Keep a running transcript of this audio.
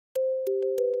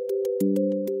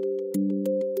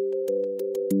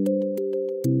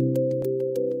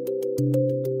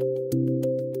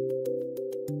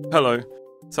Hello.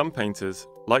 Some painters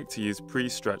like to use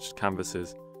pre-stretched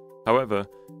canvases. However,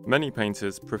 many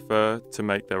painters prefer to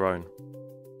make their own.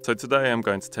 So today I'm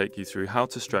going to take you through how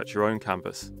to stretch your own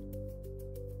canvas.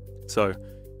 So,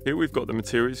 here we've got the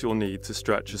materials you'll need to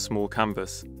stretch a small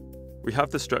canvas. We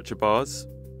have the stretcher bars,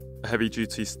 a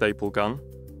heavy-duty staple gun,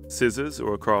 scissors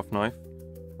or a craft knife,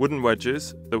 wooden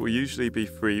wedges that will usually be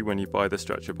free when you buy the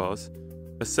stretcher bars,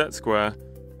 a set square,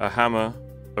 a hammer,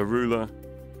 a ruler,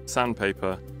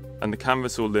 sandpaper, and the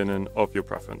canvas or linen of your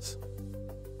preference.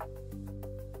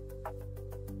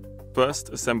 First,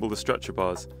 assemble the stretcher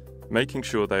bars, making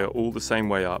sure they are all the same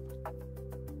way up.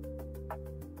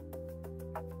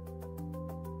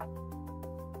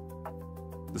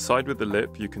 The side with the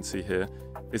lip you can see here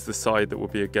is the side that will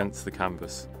be against the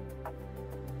canvas.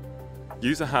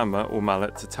 Use a hammer or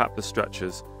mallet to tap the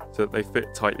stretchers so that they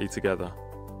fit tightly together.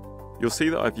 You'll see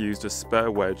that I've used a spare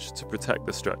wedge to protect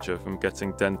the stretcher from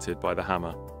getting dented by the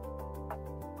hammer.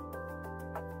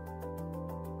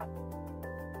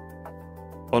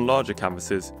 On larger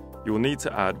canvases, you will need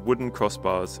to add wooden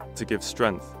crossbars to give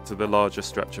strength to the larger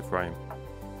stretcher frame.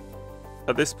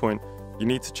 At this point, you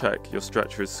need to check your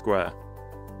stretcher is square.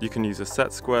 You can use a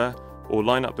set square or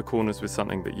line up the corners with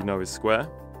something that you know is square,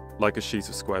 like a sheet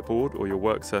of square board or your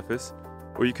work surface,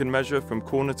 or you can measure from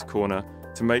corner to corner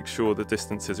to make sure the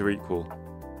distances are equal.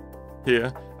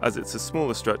 Here, as it's a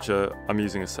smaller stretcher, I'm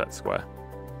using a set square.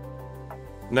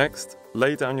 Next,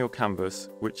 lay down your canvas,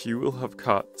 which you will have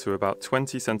cut to about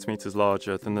 20 centimeters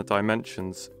larger than the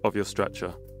dimensions of your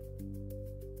stretcher.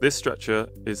 This stretcher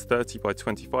is 30 by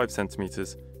 25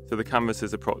 centimeters, so the canvas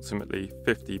is approximately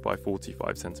 50 by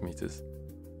 45 centimeters.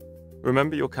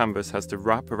 Remember, your canvas has to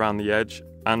wrap around the edge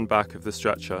and back of the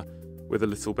stretcher with a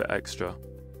little bit extra.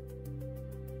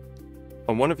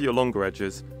 On one of your longer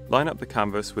edges, line up the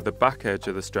canvas with the back edge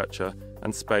of the stretcher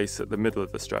and space at the middle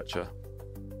of the stretcher.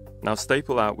 Now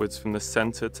staple outwards from the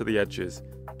center to the edges,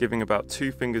 giving about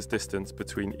 2 fingers distance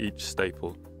between each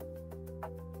staple.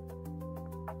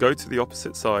 Go to the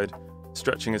opposite side,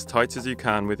 stretching as tight as you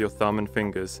can with your thumb and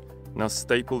fingers. Now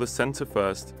staple the center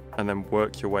first and then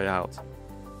work your way out.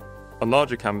 On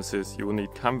larger canvases, you will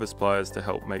need canvas pliers to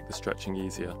help make the stretching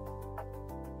easier.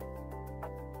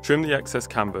 Trim the excess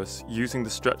canvas using the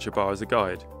stretcher bar as a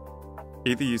guide.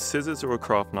 Either use scissors or a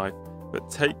craft knife, but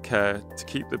take care to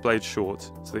keep the blade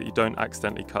short so that you don't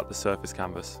accidentally cut the surface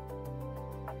canvas.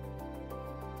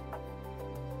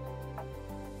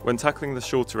 When tackling the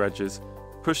shorter edges,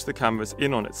 push the canvas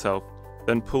in on itself,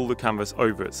 then pull the canvas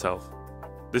over itself.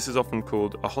 This is often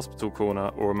called a hospital corner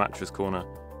or a mattress corner.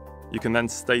 You can then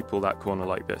staple that corner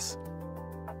like this.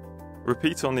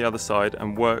 Repeat on the other side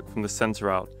and work from the center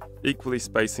out, equally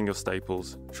spacing your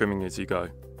staples, trimming as you go.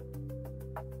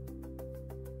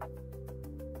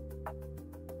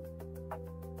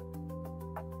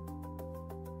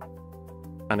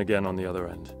 And again on the other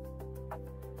end.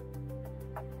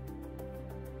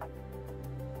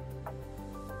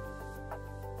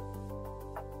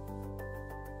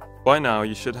 By now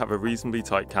you should have a reasonably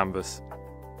tight canvas.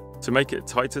 To make it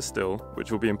tighter still,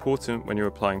 which will be important when you're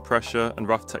applying pressure and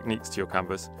rough techniques to your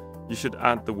canvas, you should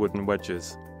add the wooden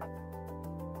wedges.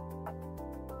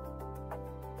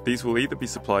 These will either be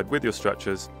supplied with your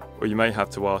stretchers, or you may have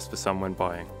to ask for some when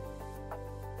buying.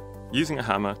 Using a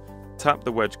hammer, tap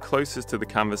the wedge closest to the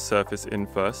canvas surface in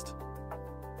first,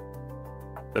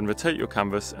 then rotate your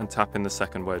canvas and tap in the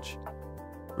second wedge.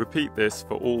 Repeat this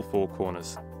for all 4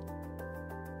 corners.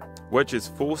 Wedges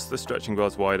force the stretching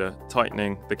bars wider,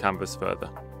 tightening the canvas further.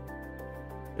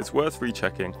 It's worth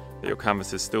rechecking that your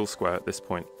canvas is still square at this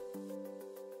point.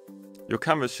 Your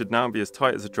canvas should now be as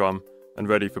tight as a drum and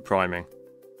ready for priming.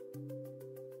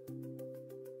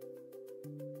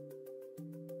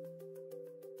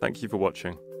 Thank you for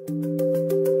watching.